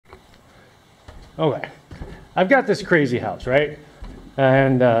Okay, I've got this crazy house, right?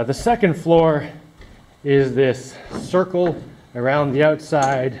 And the second floor is this circle around the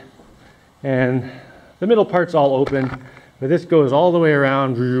outside, and the middle part's all open, but this goes all the way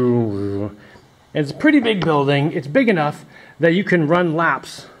around. And it's a pretty big building. It's big enough that you can run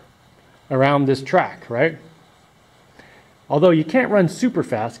laps around this track, right? Although you can't run super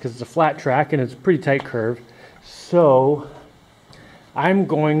fast because it's a flat track and it's a pretty tight curve. So I'm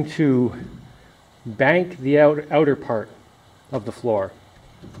going to bank the outer part of the floor.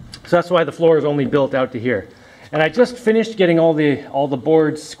 So that's why the floor is only built out to here. And I just finished getting all the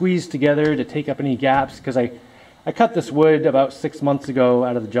boards squeezed together to take up any gaps, because I cut this wood about 6 months ago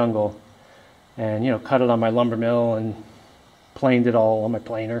out of the jungle, and cut it on my lumber mill and planed it all on my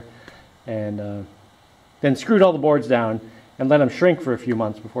planer, and then screwed all the boards down and let them shrink for a few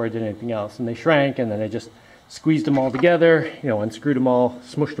months before I did anything else. And they shrank, and then I just squeezed them all together, unscrewed them all,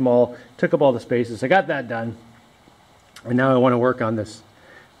 smushed them all, took up all the spaces. I got that done, and now I want to work on this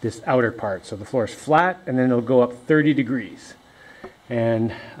outer part. So the floor is flat, and then it'll go up 30 degrees.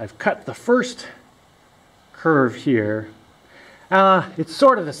 And I've cut the first curve here. It's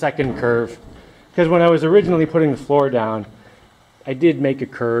sort of the second curve, because when I was originally putting the floor down, I did make a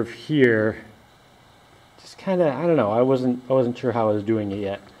curve here. Just kind of, I don't know, I wasn't sure how I was doing it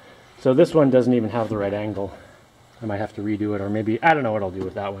yet. So this one doesn't even have the right angle. I might have to redo it, or maybe, I don't know what I'll do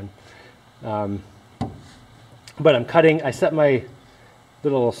with that one. But I'm cutting, I set my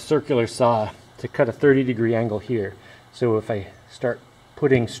little circular saw to cut a 30-degree angle here. So if I start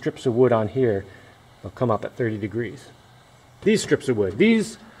putting strips of wood on here, they'll come up at 30 degrees. These strips of wood,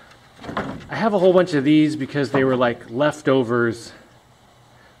 I have a whole bunch of these because they were like leftover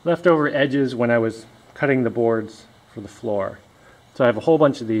edges when I was cutting the boards for the floor. So I have a whole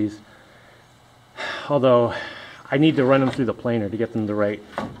bunch of these, although I need to run them through the planer to get them the right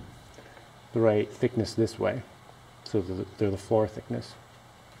thickness this way, so they're the floor thickness.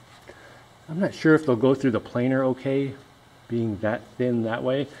 I'm not sure if they'll go through the planer okay, being that thin that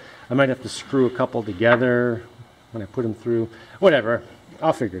way. I might have to screw a couple together when I put them through. Whatever,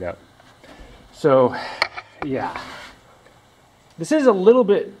 I'll figure it out. So, yeah. This is a little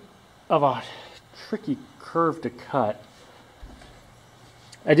bit of a tricky curve to cut.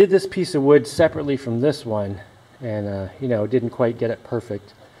 I did this piece of wood separately from this one, and didn't quite get it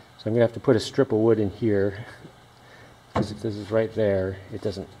perfect. So I'm gonna have to put a strip of wood in here, because if this is right there, it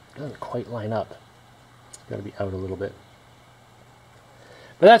doesn't quite line up. It's got to be out a little bit.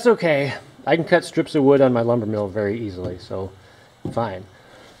 But that's okay. I can cut strips of wood on my lumber mill very easily, so fine.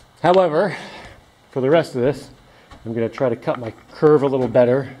 However, for the rest of this, I'm going to try to cut my curve a little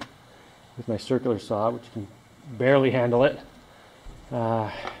better with my circular saw, which can barely handle it.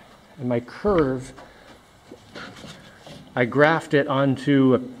 And my curve, I graphed it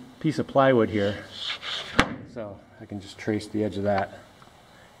onto a piece of plywood here, so I can just trace the edge of that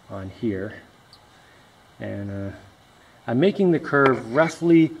on here. And I'm making the curve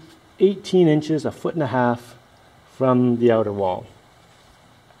roughly 18 inches, 1.5 feet from the outer wall.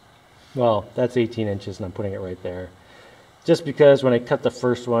 Well, that's 18 inches, and I'm putting it right there. Just because when I cut the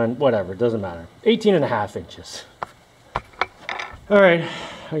first one, whatever, it doesn't matter. 18.5 inches. All right,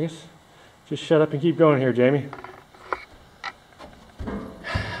 I guess just shut up and keep going here, Jamie.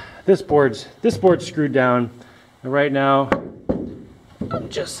 This board's screwed down, and right now I'm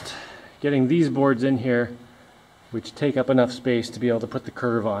just getting these boards in here, which take up enough space to be able to put the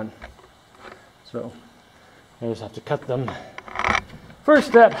curve on. So I just have to cut them. First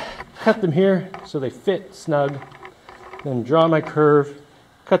step, cut them here so they fit snug. Then draw my curve,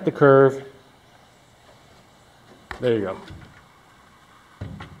 cut the curve. There you go.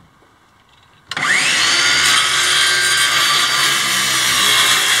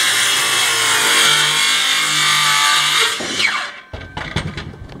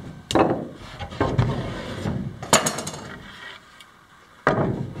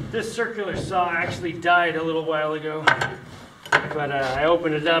 This circular saw actually died a little while ago, but I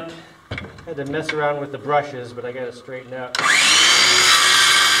opened it up, had to mess around with the brushes, but I got it straightened out.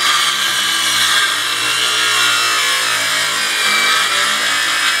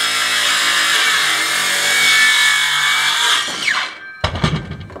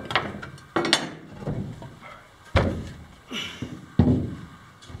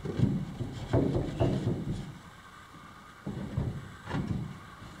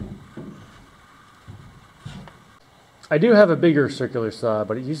 I do have a bigger circular saw,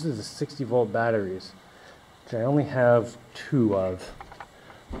 but it uses the 60-volt batteries, which I only have 2 of.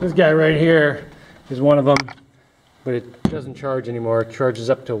 This guy right here is one of them, but it doesn't charge anymore. It charges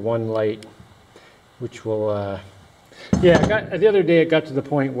up to 1 light, which will, the other day it got to the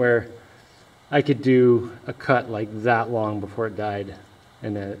point where I could do a cut like that long before it died.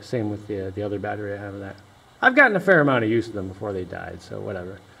 And then same with the other battery I have of that. I've gotten a fair amount of use of them before they died, so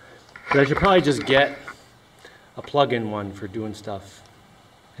whatever. But I should probably just get a plug-in one for doing stuff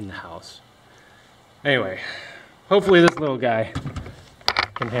in the house. Anyway, hopefully this little guy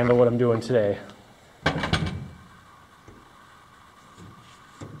can handle what I'm doing today.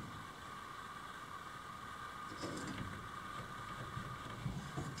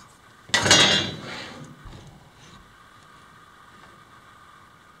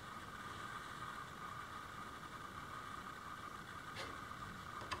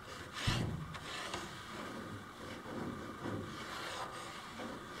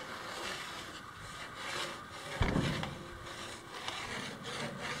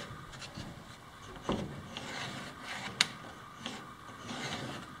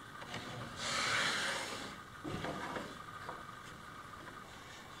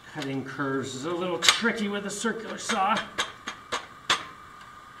 Cutting curves is a little tricky with a circular saw.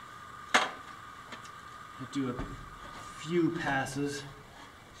 I do a few passes.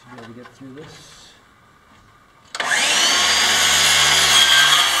 Should be able to get through this.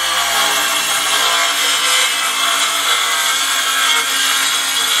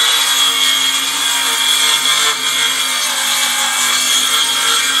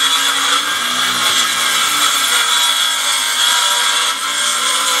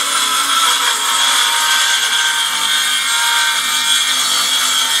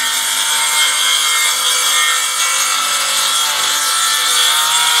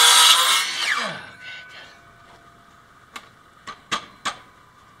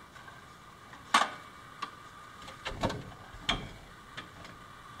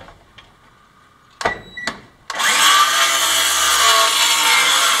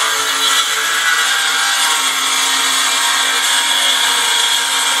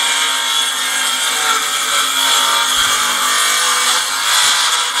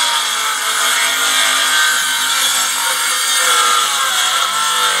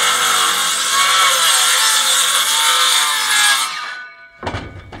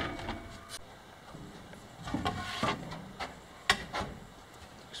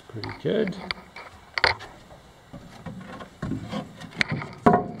 Pretty good.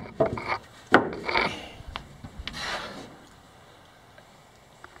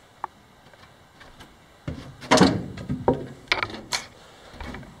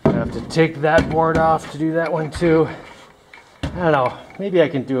 I have to take that board off to do that one too. I don't know, maybe I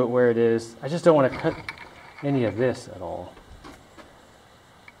can do it where it is. I just don't want to cut any of this at all.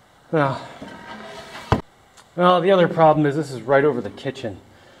 Well, the other problem is this is right over the kitchen.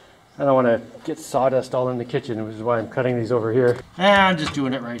 I don't want to get sawdust all in the kitchen, which is why I'm cutting these over here. And I'm just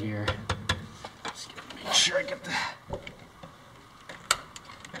doing it right here. Just make sure I get the...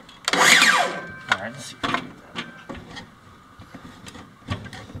 Alright, let's see if we can do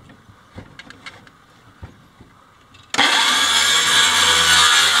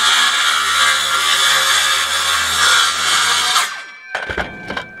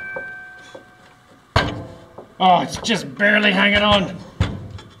that. Oh, it's just barely hanging on.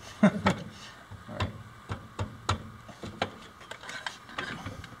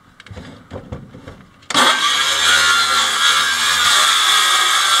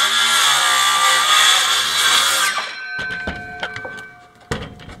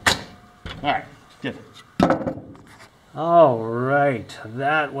 Alright, good. Alright,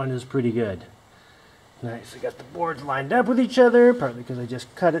 that one is pretty good. Nice, I got the boards lined up with each other, partly because I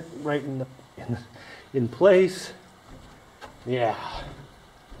just cut it right in place. Yeah.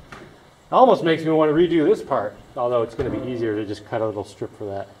 Almost makes me want to redo this part, although it's going to be easier to just cut a little strip for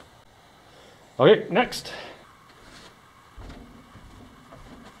that. Okay, next.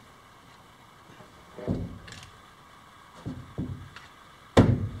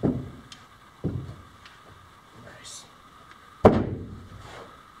 Nice.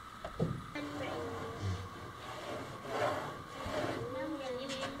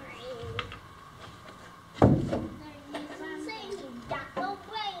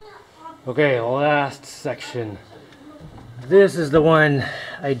 Okay, last section. This is the one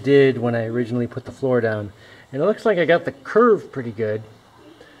I did when I originally put the floor down. And it looks like I got the curve pretty good,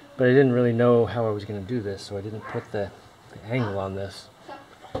 but I didn't really know how I was going to do this, so I didn't put the angle on this.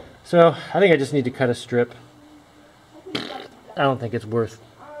 So I think I just need to cut a strip. I don't think it's worth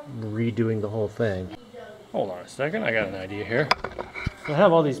redoing the whole thing. Hold on a second, I got an idea here. I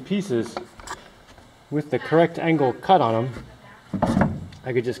have all these pieces with the correct angle cut on them.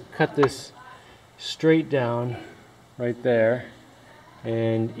 I could just cut this straight down right there,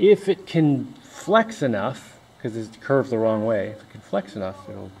 and if it can flex enough, because it's curved the wrong way. If it can flex enough,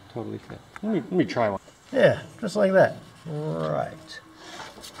 it'll totally fit. Let me try one. Yeah, just like that. Right.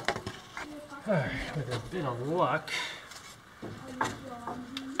 Alright, with a bit of luck,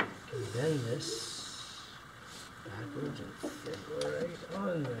 Bend this backwards and fit right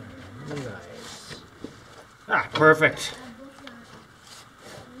on there. Nice. ah, perfect.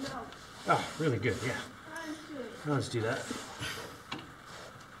 Oh, really good, yeah. Now let's do that.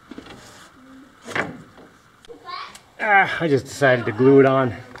 Ah, I just decided to glue it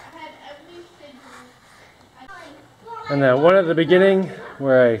on. And then one at the beginning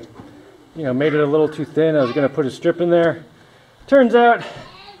where I made it a little too thin, I was going to put a strip in there. Turns out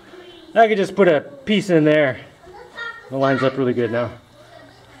I could just put a piece in there. It lines up really good now.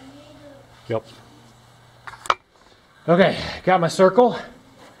 Yep. Okay, got my circle.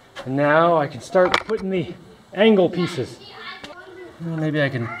 And now I can start putting the angle pieces. Well, maybe I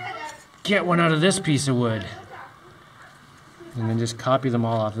can get one out of this piece of wood. And then just copy them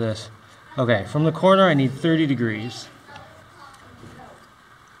all off this. Okay, from the corner I need 30 degrees.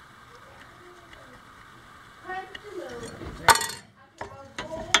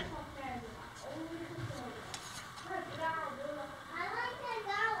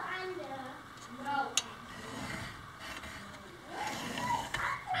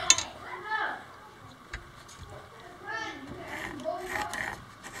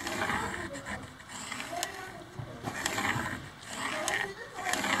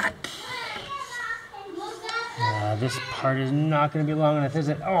 This part is not going to be long enough, is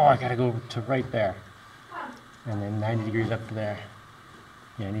it? Oh, I got to go to right there. And then 90 degrees up to there.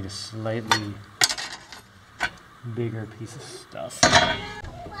 Yeah, I need a slightly bigger piece of stuff.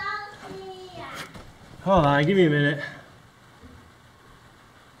 Hold on, give me a minute.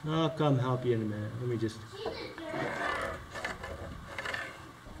 I'll come help you in a minute. Let me just...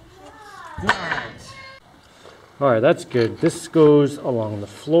 Alright, that's good. This goes along the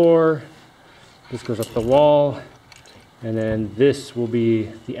floor. This goes up the wall. And then this will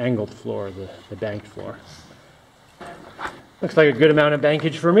be the angled floor, the banked floor. Looks like a good amount of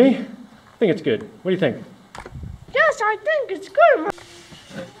bankage for me. I think it's good. What do you think? Yes, I think it's good.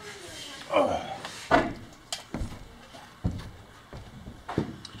 Oh,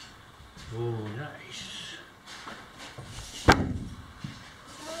 nice.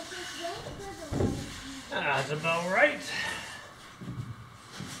 That's about right.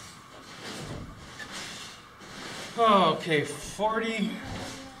 Okay, 48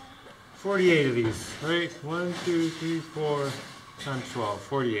 of these, right? 1, 2, 3, 4 times 12,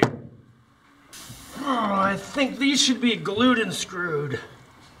 48. Oh, I think these should be glued and screwed.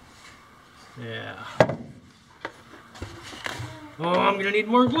 Yeah. Oh, I'm gonna need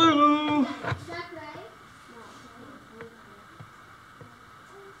more glue. I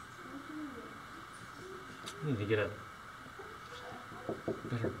need to get a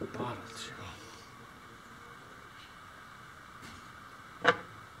better bottle too.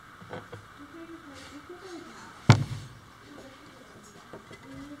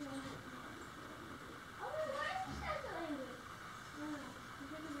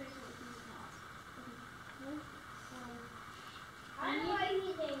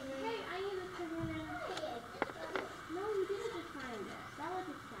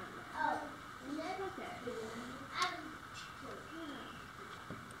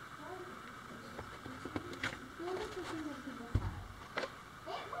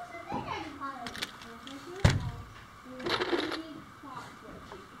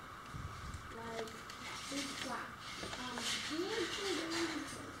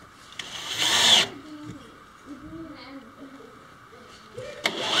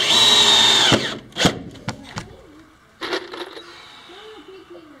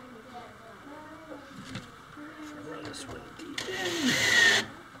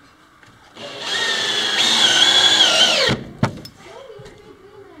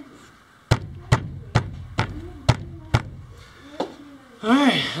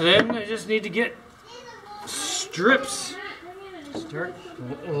 Alright, then I just need to get strips. Start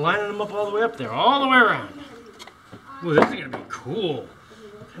lining them up all the way up there, all the way around. Ooh, this is going to be cool.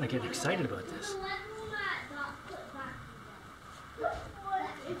 I'm kind of getting excited about this.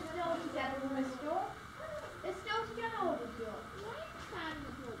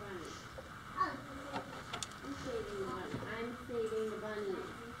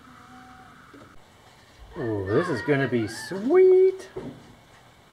 Ooh, this is going to be sweet.